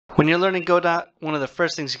When you're learning Godot, one of the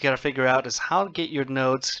first things you got to figure out is how to get your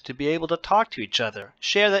nodes to be able to talk to each other,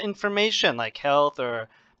 share the information like health or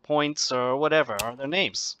points or whatever, or their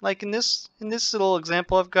names. Like in this little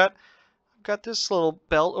example, I've got this little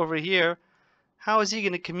belt over here. How is he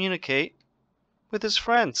going to communicate with his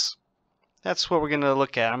friends? That's what we're going to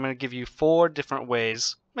look at. I'm going to give you 4 different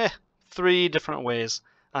ways, 3 different ways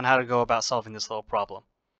on how to go about solving this little problem.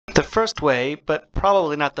 The first way, but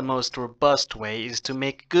probably not the most robust way, is to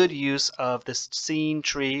make good use of this scene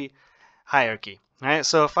tree hierarchy. All right,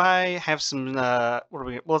 so if I have some,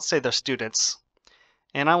 let's say they're students,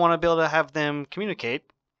 and I want to be able to have them communicate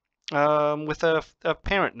with a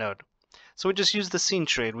parent node. So we just use the scene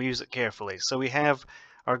tree and we use it carefully. So we have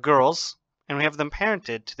our girls, and we have them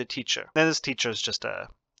parented to the teacher. Now this teacher is just a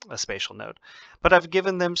spatial node. But I've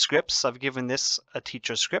given them scripts. I've given this a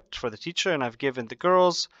teacher script for the teacher, and I've given the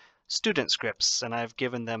girls student scripts, and I've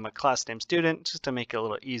given them a class name student just to make it a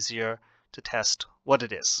little easier to test what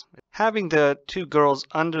it is. Having the 2 girls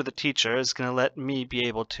under the teacher is going to let me be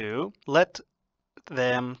able to let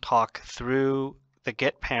them talk through the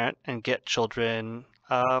get parent and get children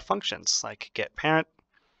functions, like get parent,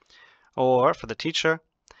 or for the teacher,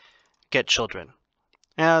 get children.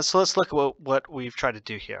 So let's look at what we've tried to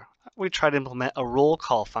do here. We tried to implement a roll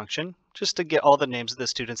call function just to get all the names of the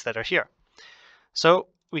students that are here. So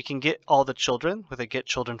we can get all the children with a get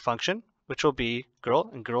children function, which will be girl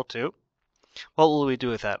and girl 2. What will we do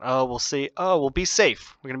with that? Oh, we'll see. Oh, we'll be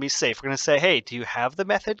safe. We're going to be safe. We're going to say, hey, do you have the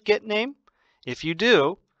method get name? If you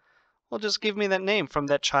do, well, just give me that name from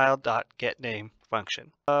that child.getName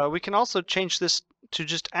function. We can also change this to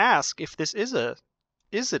just ask if this is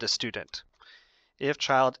it a student? If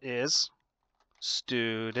child is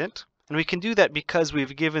student, and we can do that because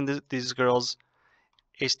we've given these girls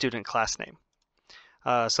a student class name.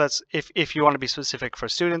 So that's if you want to be specific for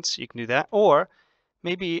students, you can do that. Or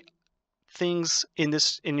maybe things in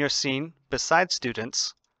your scene besides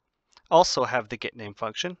students also have the getName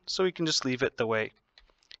function, so we can just leave it the way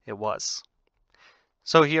it was.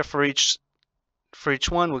 So here for each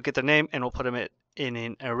one, we'll get their name and we'll put them in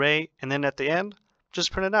an array, and then at the end,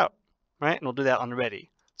 just print it out, right? And we'll do that on ready.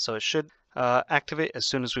 So it should activate as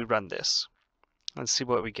soon as we run this. Let's see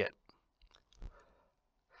what we get.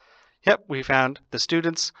 Yep, we found the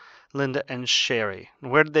students, Linda and Sherry.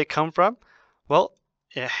 And where did they come from? Well,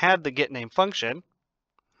 it had the getName function,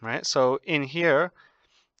 right? So in here,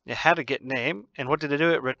 it had a getName, and what did it do?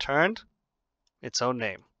 It returned its own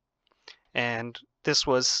name. And this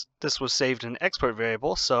was saved in an export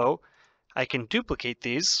variable, so I can duplicate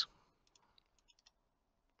these.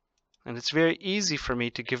 And it's very easy for me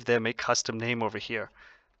to give them a custom name over here.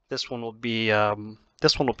 This one will be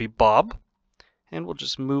Bob, and we'll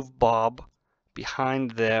just move Bob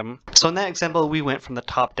behind them. So in that example, we went from the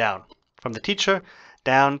top down, from the teacher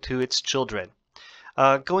down to its children.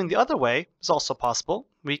 Going the other way is also possible.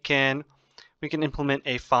 We can implement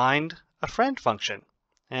a find a friend function,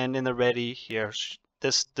 and in the ready here,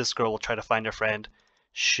 this girl will try to find her friend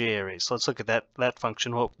Sherry. So let's look at that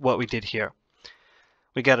function. What we did here.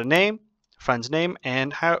 We got a name, friend's name,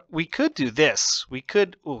 and how we could do this. We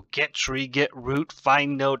could get tree, get root,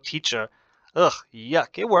 find node, teacher. Ugh,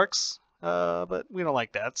 yuck! It works, but we don't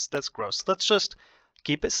like that. That's gross. Let's just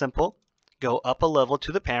keep it simple. Go up a level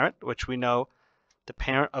to the parent, which we know the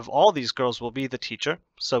parent of all these girls will be the teacher.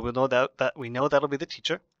 So we know that'll be the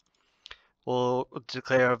teacher. We'll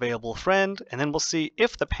declare available friend, and then we'll see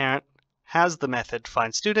if the parent has the method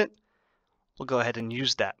find student. We'll go ahead and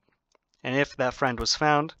use that. And if that friend was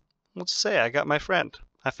found, we'll say I got my friend.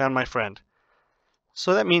 I found my friend.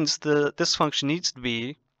 So that means this function needs to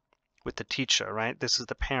be with the teacher, right? This is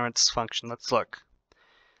the parent's function. Let's look.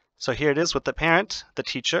 So here it is with the parent, the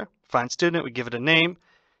teacher, find student, we give it a name,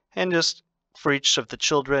 and just for each of the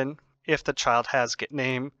children, if the child has get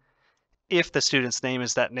name, if the student's name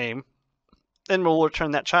is that name, then we'll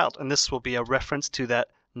return that child, and this will be a reference to that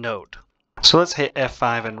node. So let's hit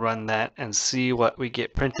F5 and run that and see what we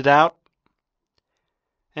get printed out.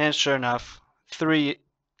 And sure enough, 3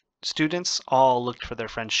 students all looked for their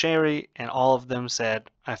friend Sherry, and all of them said,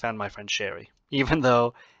 I found my friend Sherry. Even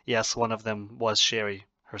though, yes, one of them was Sherry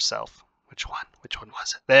herself. Which one? Which one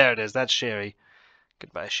was it? There it is. That's Sherry.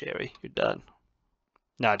 Goodbye, Sherry. You're done.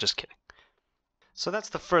 No, just kidding. So that's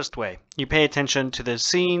the first way. You pay attention to the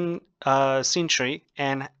scene tree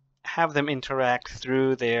and have them interact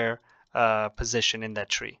through their position in that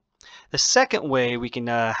tree. The second way we can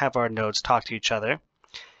have our nodes talk to each other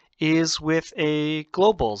is with a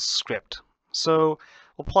globals script. So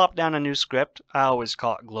we'll plop down a new script. I always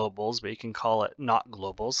call it globals, but you can call it not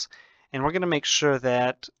globals. And we're going to make sure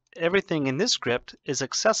that everything in this script is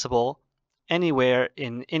accessible anywhere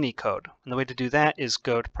in any code. And the way to do that is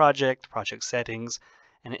go to Project, Project Settings,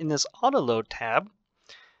 and in this Auto Load tab,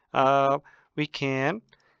 we can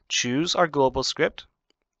choose our global script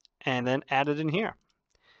and then add it in here.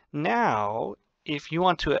 Now, if you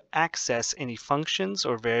want to access any functions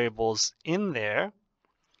or variables in there,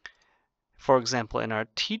 for example, in our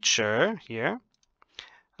teacher here,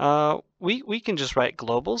 we can just write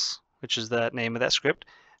globals, which is the name of that script,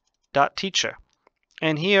 .teacher.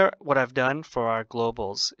 And here, what I've done for our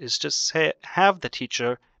globals is just have the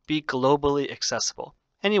teacher be globally accessible.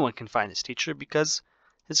 Anyone can find this teacher because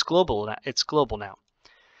it's global now.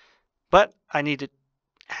 But I need to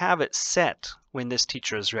have it set when this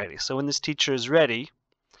teacher is ready. So when this teacher is ready,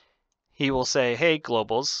 he will say, hey,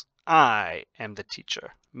 globals, I am the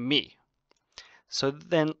teacher, me. So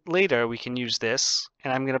then later we can use this,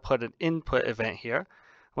 and I'm going to put an input event here.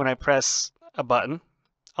 When I press a button,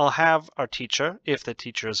 I'll have our teacher, if the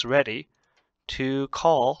teacher is ready, to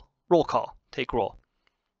call roll call, take roll.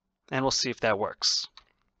 And we'll see if that works.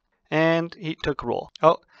 And he took roll.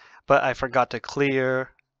 Oh, but I forgot to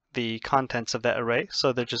clear the contents of that array,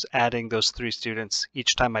 so they're just adding those 3 students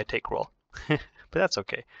each time I take roll. But that's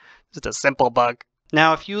okay. It's a simple bug.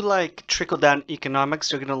 Now, if you like trickle-down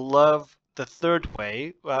economics, you're going to love the third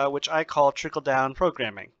way, which I call trickle-down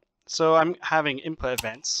programming. So I'm having input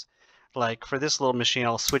events. Like for this little machine,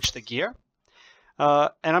 I'll switch the gear.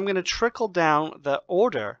 And I'm going to trickle down the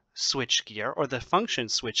order switch gear, or the function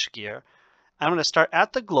switch gear. I'm going to start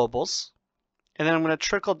at the globals, and then I'm going to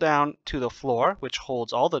trickle down to the floor, which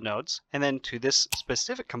holds all the nodes, and then to this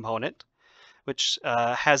specific component, which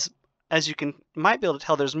has, as you might be able to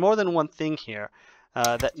tell, there's more than one thing here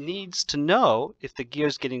that needs to know if the gear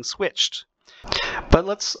is getting switched. But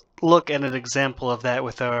let's look at an example of that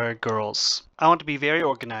with our girls. I want to be very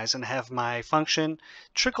organized and have my function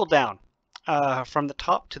trickle down from the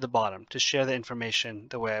top to the bottom to share the information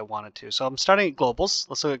the way I want it to. So I'm starting at globals.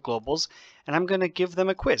 Let's look at globals, and I'm going to give them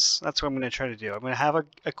a quiz. That's what I'm going to try to do. I'm going to have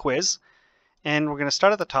a quiz, and we're going to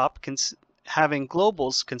start at the top, having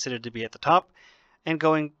globals considered to be at the top, and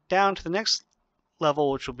going down to the next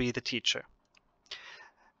level, which will be the teacher.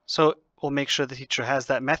 So we'll make sure the teacher has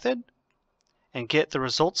that method and get the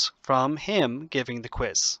results from him giving the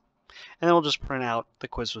quiz. And then we'll just print out the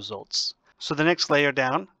quiz results. So the next layer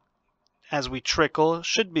down, as we trickle,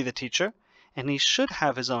 should be the teacher, and he should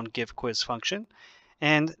have his own give quiz function.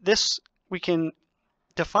 And this, we can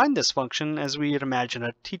define this function as we would imagine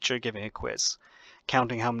a teacher giving a quiz,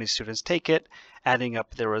 counting how many students take it, adding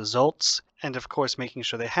up their results, and of course making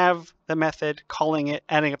sure they have the method, calling it,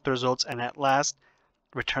 adding up the results, and at last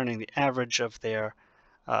returning the average of their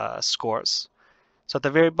scores. So at the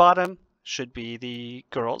very bottom should be the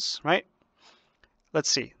girls, right? Let's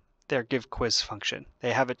see, their give quiz function.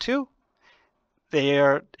 They have it too.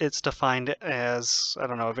 It's defined as, I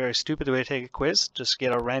don't know, a very stupid way to take a quiz. Just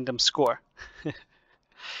get a random score.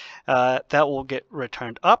 That will get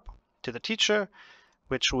returned up to the teacher,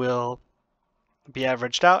 which will be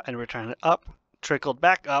averaged out and returned up, trickled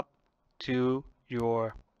back up to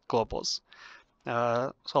your globals.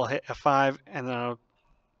 So I'll hit F5 and then I'll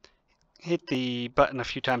hit the button a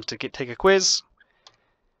few times to take a quiz.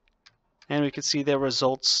 And we can see their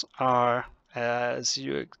results are as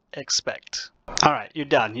you expect. All right, you're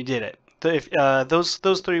done. You did it. Those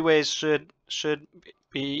 3 ways should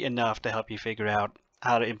be enough to help you figure out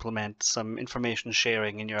how to implement some information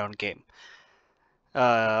sharing in your own game.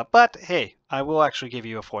 But hey, I will actually give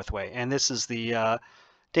you a 4th way, and this is the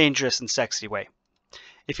dangerous and sexy way.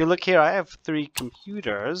 If you look here, I have 3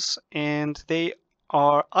 computers, and they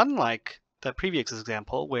are unlike the previous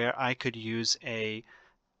example where I could use a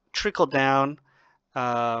trickle-down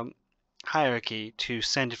hierarchy to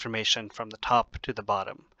send information from the top to the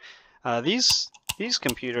bottom. These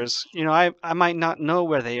computers, you know, I might not know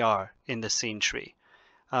where they are in the scene tree,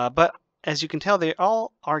 but as you can tell, they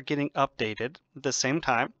all are getting updated at the same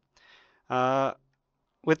time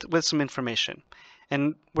with some information.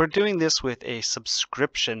 And we're doing this with a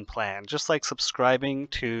subscription plan, just like subscribing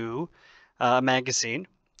to a magazine.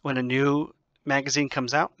 When a new magazine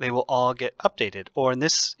comes out, they will all get updated. Or in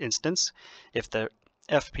this instance, if the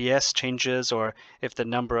FPS changes or if the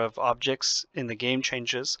number of objects in the game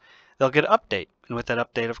changes, they'll get an update. And with that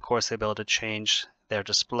update, of course, they'll be able to change their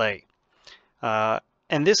display.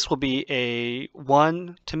 And this will be a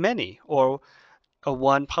one-to-many or a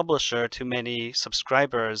one publisher to many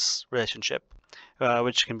subscribers relationship,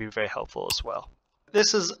 which can be very helpful as well.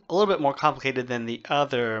 This is a little bit more complicated than the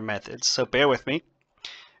other methods, so bear with me.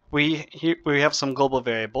 We have some global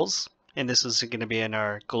variables, and this is going to be in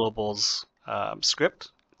our globals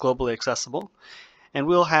script, globally accessible. And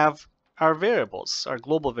we'll have are variables, are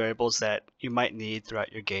global variables that you might need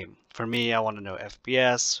throughout your game. For me, I want to know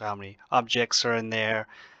FPS, how many objects are in there,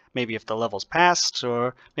 maybe if the level's passed,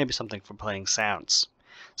 or maybe something for playing sounds.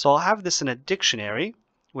 So I'll have this in a dictionary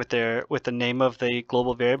with the name of the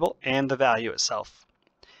global variable and the value itself.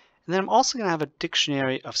 And then I'm also going to have a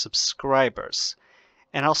dictionary of subscribers.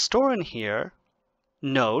 And I'll store in here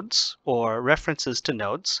nodes or references to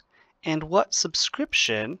nodes and what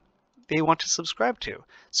subscription they want to subscribe to.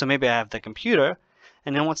 So maybe I have the computer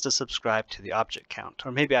and it wants to subscribe to the object count.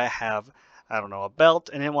 Or maybe I have, I don't know, a belt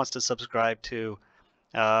and it wants to subscribe to,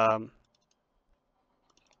 I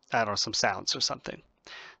don't know, some sounds or something.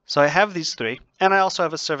 So I have these three, and I also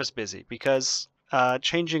have a service busy because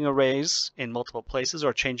changing arrays in multiple places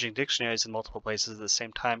or changing dictionaries in multiple places at the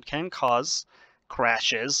same time can cause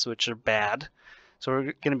crashes, which are bad. So we're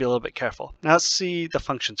going to be a little bit careful. Now let's see the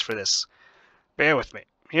functions for this. Bear with me.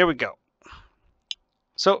 Here we go.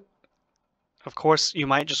 So, of course, you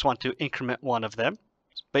might just want to increment one of them,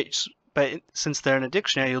 but since they're in a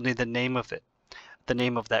dictionary, you'll need the name of it, the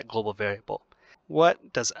name of that global variable.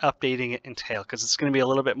 What does updating it entail? Because it's going to be a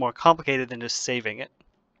little bit more complicated than just saving it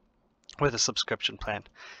with a subscription plan.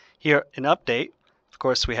 Here in update, of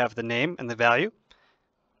course, we have the name and the value.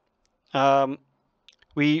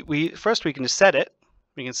 First we can just set it.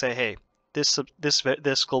 We can say, hey, this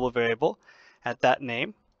global variable at that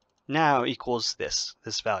name now equals this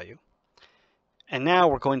value. And now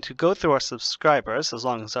we're going to go through our subscribers, as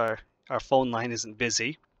long as our phone line isn't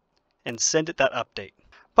busy, and send it that update.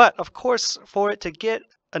 But of course, for it to get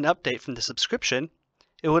an update from the subscription,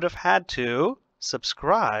 it would have had to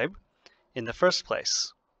subscribe in the first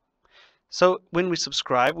place. So when we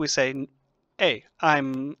subscribe, we say, hey,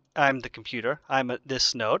 I'm the computer, I'm at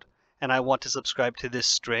this node, and I want to subscribe to this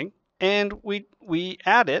string. And we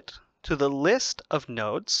add it to the list of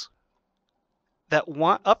nodes that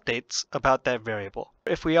want updates about that variable.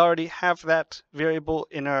 If we already have that variable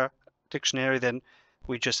in our dictionary, then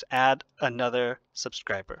we just add another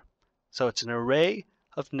subscriber. So it's an array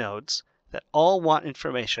of nodes that all want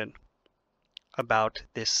information about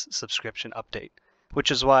this subscription update,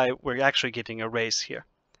 which is why we're actually getting arrays here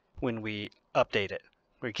when we update it.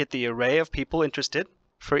 We get the array of people interested.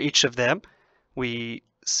 For each of them, we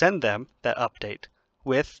send them that update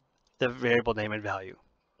with the variable name and value.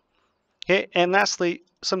 Okay, and lastly,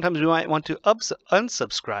 sometimes we might want to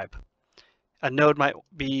unsubscribe. A node might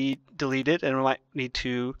be deleted and we might need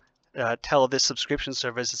to tell this subscription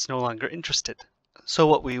service it's no longer interested. So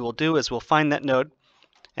what we will do is we'll find that node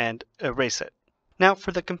and erase it. Now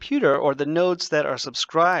for the computer or the nodes that are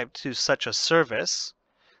subscribed to such a service,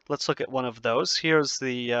 let's look at one of those. Here's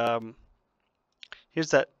the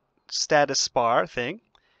here's that status bar thing,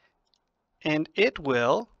 and it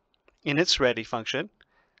will, in its ready function,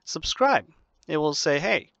 subscribe. It will say,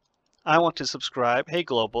 hey, I want to subscribe, hey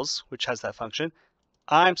globals, which has that function.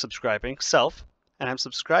 I'm subscribing, self, and I'm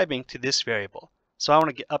subscribing to this variable. So I want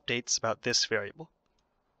to get updates about this variable.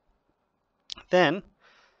 Then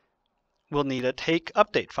we'll need a take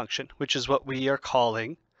update function, which is what we are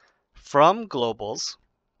calling from globals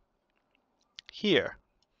here.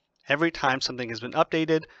 Every time something has been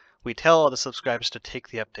updated, we tell all the subscribers to take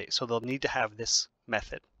the update. So they'll need to have this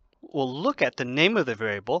method. We'll look at the name of the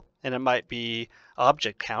variable, and it might be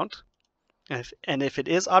object count. And if it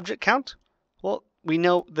is object count, well,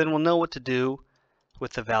 we'll know what to do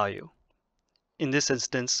with the value. In this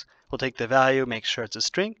instance, we'll take the value, make sure it's a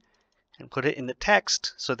string, and put it in the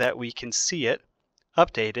text so that we can see it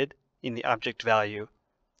updated in the object value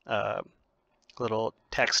little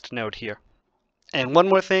text node here. And one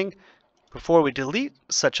more thing, before we delete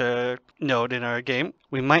such a node in our game,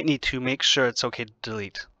 we might need to make sure it's okay to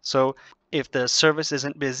delete. So if the service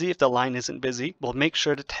isn't busy, if the line isn't busy, we'll make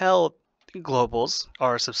sure to tell globals,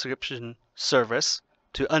 our subscription service,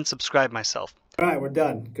 to unsubscribe myself. All right, we're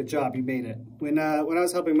done. Good job, you made it. When I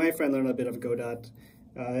was helping my friend learn a bit of Godot,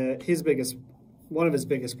 one of his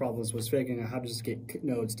biggest problems was figuring out how to just get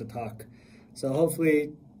nodes to talk. So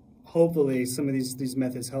hopefully some of these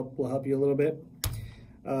methods will help you a little bit.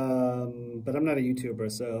 But I'm not a YouTuber,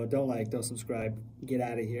 so don't subscribe. Get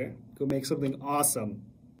out of here. Go make something awesome.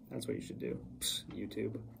 That's what you should do.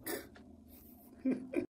 YouTube.